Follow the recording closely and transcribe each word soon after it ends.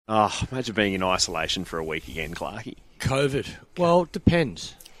Oh, imagine being in isolation for a week again, Clarkie. COVID. Well,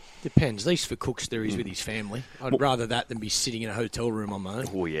 depends. Depends. At least for Cook's there he's with his family. I'd rather that than be sitting in a hotel room on my own.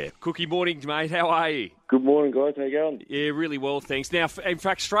 Oh, yeah. Cookie, morning, mate. How are you? Good morning, guys. How you going? Yeah, really well, thanks. Now, in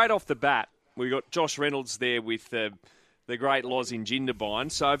fact, straight off the bat, we got Josh Reynolds there with the great Loz in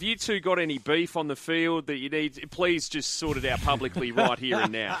Jindabyne. So have you two got any beef on the field that you need? Please just sort it out publicly right here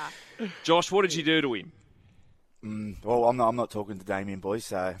and now. Josh, what did you do to him? Well, I'm not talking to Damien, boys,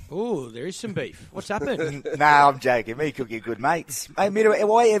 so... Oh, there is some beef. What's happened? Nah, I'm joking. Me and Cookie are good mates. Hey,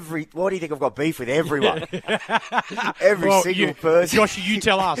 why do you think I've got beef with everyone? Every single person. Josh, you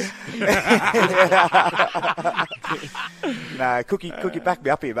tell us. Nah, Cookie, back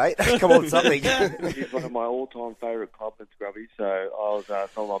me up here, mate. Come on, something. He's one of my all-time favourite clubs in Scrubby, so I was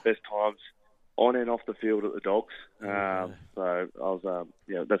some of my best times on and off the field at the Dogs. So I was,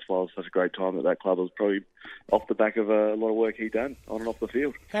 that's why it was such a great time at that club. It was probably off the back of a lot of work he'd done on and off the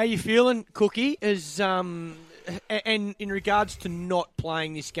field. How are you feeling, Cookie? And in regards to not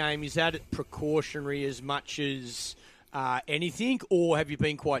playing this game, is that precautionary as much as anything, or have you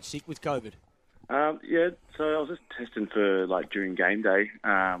been quite sick with COVID? So I was just testing for, during game day.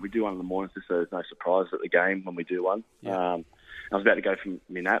 We do one in the mornings just so there's no surprise at the game when we do one. Yeah. I was about to go from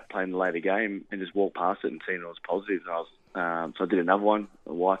my nap, playing the later game, and just walk past it and seeing it was positive. And so I did another one.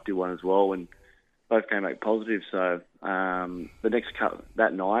 My wife did one as well, and both came back positive. So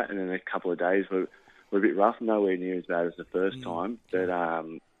that night and then a couple of days were a bit rough, nowhere near as bad as the first time. But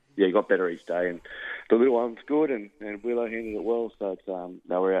it got better each day, and the little one's good, and Willow handled it well. So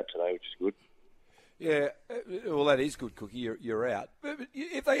they were out today, which is good. Yeah, well, that is good, Cookie. You're out. But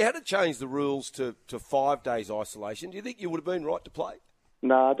if they had to change the rules to 5 days isolation, do you think you would have been right to play?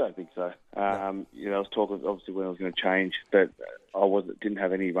 No, I don't think so. I was talking obviously when I was going to change, but I didn't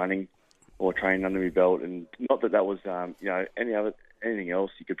have any running or training under my belt, and not that was anything else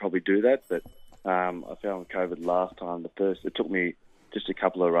you could probably do that. But I found with COVID last time, it took me just a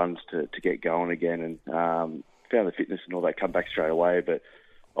couple of runs to get going again, and found the fitness and all that come back straight away. But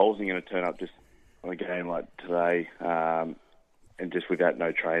I wasn't going to turn up just on a game like today, and just without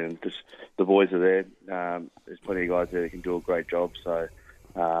no training. Just the boys are there. There's plenty of guys there that can do a great job. So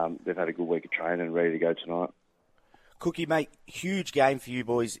they've had a good week of training and ready to go tonight. Cookie, mate, huge game for you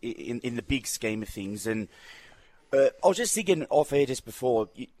boys in the big scheme of things. And I was just thinking off air just before,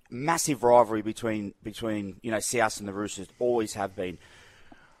 massive rivalry between South and the Roosters, always have been.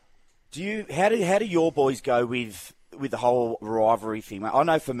 How do your boys go with the whole rivalry thing? I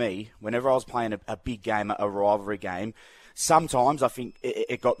know for me, whenever I was playing a big game, a rivalry game, sometimes I think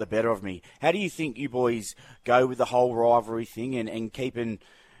it got the better of me. How do you think you boys go with the whole rivalry thing and keeping,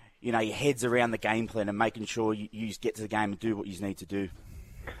 your heads around the game plan and making sure you get to the game and do what you need to do?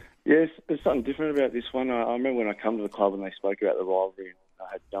 Yes, there's something different about this one. I remember when I come to the club and they spoke about the rivalry, I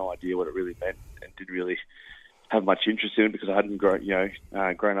had no idea what it really meant and didn't really have much interest in it because I hadn't grown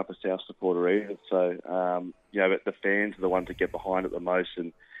up a South supporter either. So, but the fans are the ones that get behind it the most,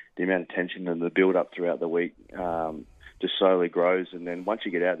 and the amount of tension and the build-up throughout the week just slowly grows. And then once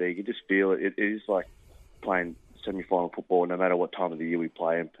you get out there, you can just feel it. It is like playing semi-final football, no matter what time of the year we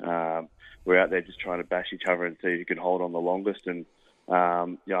play them. We're out there just trying to bash each other and see who can hold on the longest. And,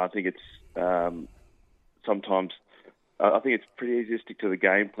 I think it's sometimes... I think it's pretty easy to stick to the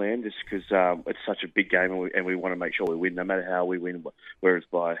game plan just because it's such a big game and we want to make sure we win, no matter how we win, whether it's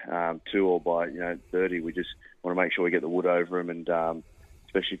by 2 or by 30. We just want to make sure we get the wood over them, and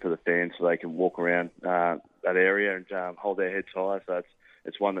especially for the fans, so they can walk around that area and hold their heads high. So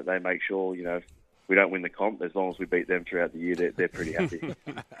it's one that they make sure, if we don't win the comp, as long as we beat them throughout the year, they're pretty happy.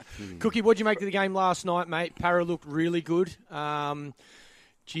 Cookie, what did you make of the game last night, mate? Para looked really good.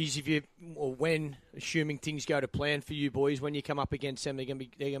 When, assuming things go to plan for you boys, when you come up against them, they're going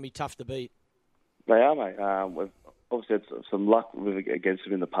to be tough to beat. They are, mate. We've obviously had some luck against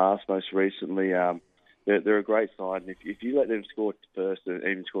them in the past. Most recently, they're a great side, and if you let them score first and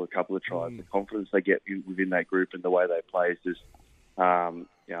even score a couple of tries, the confidence they get within that group and the way they play is just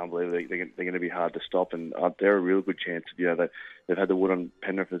unbelievable. They're going to be hard to stop, and they're a real good chance. They've had the wood on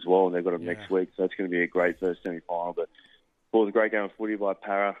Penrith as well, and they've got them next week, so it's going to be a great first semi-final. But it was a great game of footy by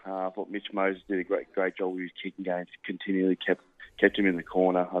Para. I thought Mitch Moses did a great job with his kicking game. Continually kept him in the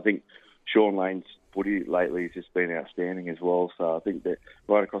corner. I think Sean Lane's footy lately has just been outstanding as well. So I think that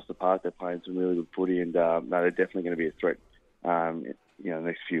right across the park they're playing some really good footy, and they're definitely going to be a threat. The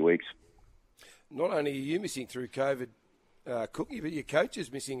next few weeks. Not only are you missing through COVID, Cookie, but your coach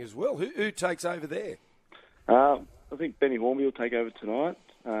is missing as well. Who takes over there? I think Benny Hornby will take over tonight.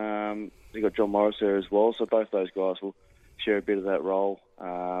 You've got John Morris there as well, so both those guys will share a bit of that role.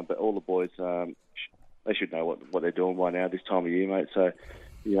 But all the boys, they should know what they're doing by now this time of year, mate. So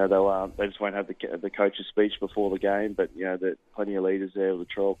they just won't have the coach's speech before the game, but there's plenty of leaders there with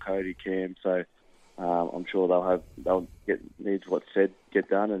Latrell, Cody, Cam. So I'm sure they'll need what's said get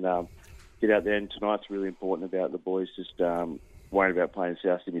done and get out there. And tonight's really important about the boys just worrying about playing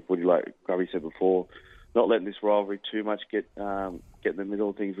South Sydney footy, like Grubby said before. Not letting this rivalry too much get in the middle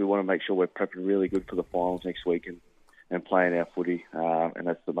of things. We want to make sure we're prepping really good for the finals next week and playing our footy, and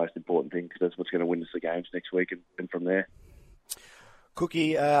that's the most important thing because that's what's going to win us the games next week and from there.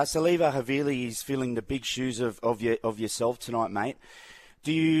 Cookie, Saliva Havili is filling the big shoes of yourself tonight, mate.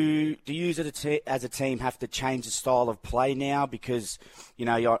 Do you as a team have to change the style of play now because I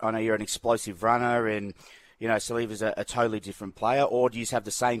know you're an explosive runner and Saliva's a totally different player, or do you just have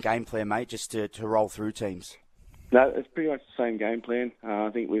the same game plan, mate, just to roll through teams? No, it's pretty much the same game plan. I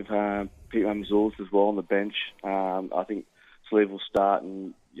think we've Pete Mamzoulis as well on the bench. I think Saliva will start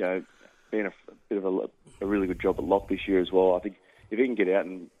and being a bit of a really good job at lock this year as well. I think if he can get out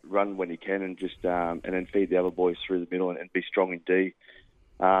and run when he can and just and then feed the other boys through the middle and be strong in D,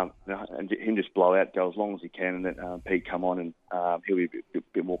 and him just blow out, go as long as he can, and then Pete come on and he'll be a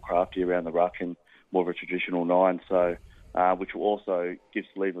bit more crafty around the ruck and more of a traditional 9. So, which will also give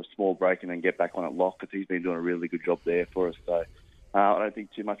Saliva a small break and then get back on at lock because he's been doing a really good job there for us. So, I don't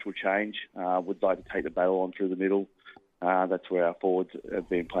think too much will change. Would like to take the battle on through the middle. That's where our forwards have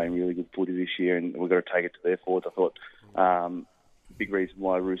been playing really good footy this year, and we've got to take it to their forwards. I thought big reason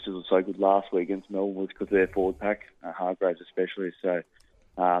why Roosters were so good last week against Melbourne was because of their forward pack, Hargraves especially. So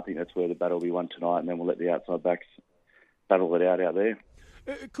I think that's where the battle will be won tonight, and then we'll let the outside backs battle it out there.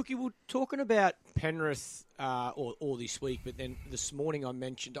 Cookie, we're talking about Penrith all this week, but then this morning I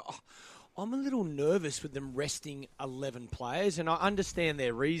mentioned I'm a little nervous with them resting 11 players, and I understand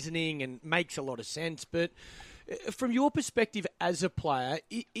their reasoning and makes a lot of sense, but from your perspective as a player,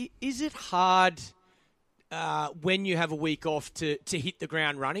 is it hard when you have a week off to hit the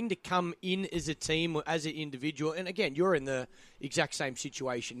ground running, to come in as a team or as an individual? And again, you're in the exact same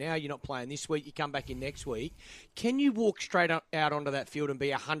situation now. You're not playing this week. You come back in next week. Can you walk straight out onto that field and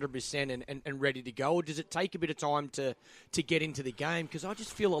be 100% and ready to go? Or does it take a bit of time to get into the game? Because I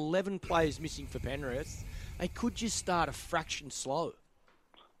just feel 11 players missing for Penrith. They could just start a fraction slow.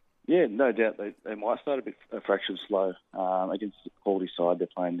 Yeah, no doubt they might start a fraction slow against the quality side they're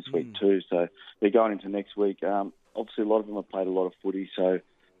playing this week too. So they're going into next week. Obviously, a lot of them have played a lot of footy, so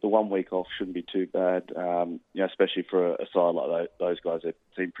the 1 week off shouldn't be too bad. Especially for a side like those guys, they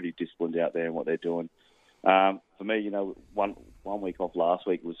seem pretty disciplined out there in what they're doing. For me, one week off last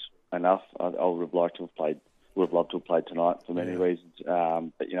week was enough. I would have loved to have played tonight for many reasons.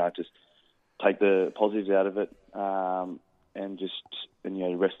 But just take the positives out of it. And just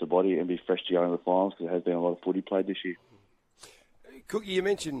rest the body and be fresh to go into the finals because there has been a lot of footy played this year. Cookie, you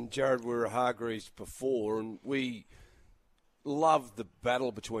mentioned Jared Waerea-Hargreaves before, and we loved the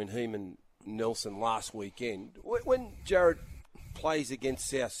battle between him and Nelson last weekend. When Jared plays against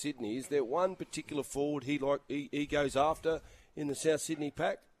South Sydney, is there one particular forward he goes after in the South Sydney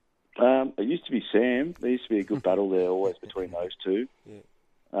pack? It used to be Sam. There used to be a good battle there always between those two. Yeah.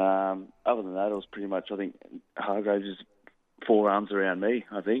 Other than that, it was pretty much, I think, Hargreaves is 4 arms around me,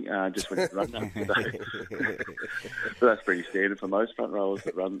 I think, just when he's running. So that's pretty standard for most front rowers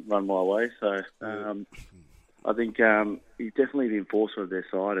that run my way. So I think he's definitely the enforcer of their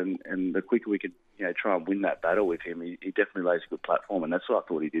side, and the quicker we can try and win that battle with him, he definitely lays a good platform, and that's what I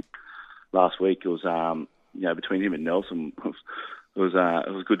thought he did last week. It was between him and Nelson, it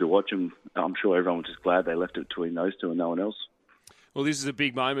was good to watch him. I'm sure everyone was just glad they left it between those two and no one else. Well, this is a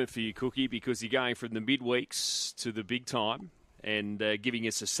big moment for you, Cookie, because you're going from the midweeks to the big time and giving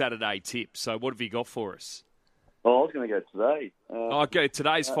us a Saturday tip. So what have you got for us? Oh, I was going to go today.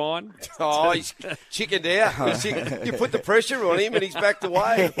 Today's fine. He's chickened out. You put the pressure on him and he's backed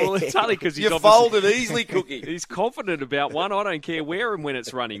away. Well, it's only because he's folded easily, Cookie. He's confident about one. I don't care where and when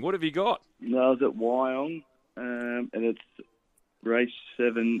it's running. What have you got? No, I was at Wyong, and it's race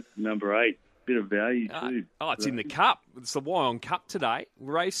 7, number 8. Bit of value too. It's in the Cup. It's the Wyong Cup today.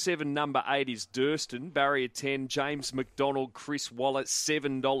 Race 7, number 8 is Durston. Barrier 10, James McDonald, Chris Waller,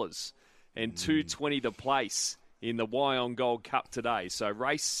 $7. And $2.20 the place in the Wyong Gold Cup today. So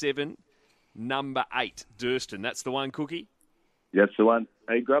race 7, number 8, Durston. That's the one, Cookie? That's the one.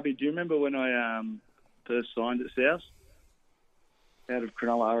 Hey, Grubby, do you remember when I first signed at South? Out of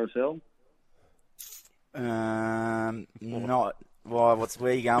Cronulla RSL? Not... Well,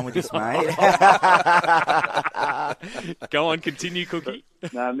 where are you going with this, mate? Go on, continue, Cookie.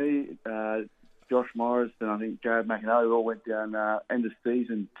 No, me, Josh Morris, and I think Jared McInally all went down end of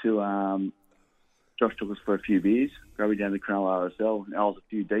season to... Josh took us for a few beers, Grubby down to Cronulla RSL, and I was a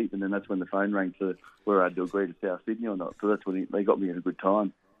few deep, and then that's when the phone rang to whether I had to agree to South Sydney or not. So that's when they got me at a good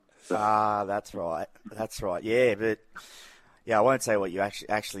time. That's right. That's right. Yeah, but I won't say what you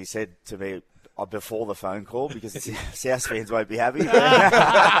actually said to me before the phone call because South fans won't be happy.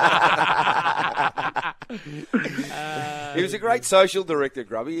 He was a great social director,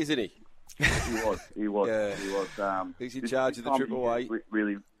 Grubby, isn't he? He was. Yeah. He was. He's in charge of the Triple A.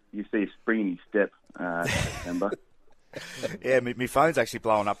 Really, you see a spring in his step, September. Yeah, my phone's actually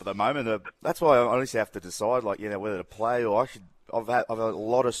blowing up at the moment. That's why I honestly have to decide, whether to play or I should. I've had a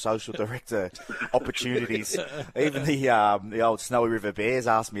lot of social director opportunities. Even the old Snowy River Bears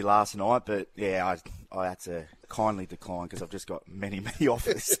asked me last night, but I had to kindly decline because I've just got many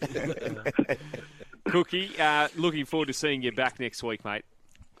offers. Cookie, looking forward to seeing you back next week, mate.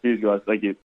 Cheers, guys. Thank you.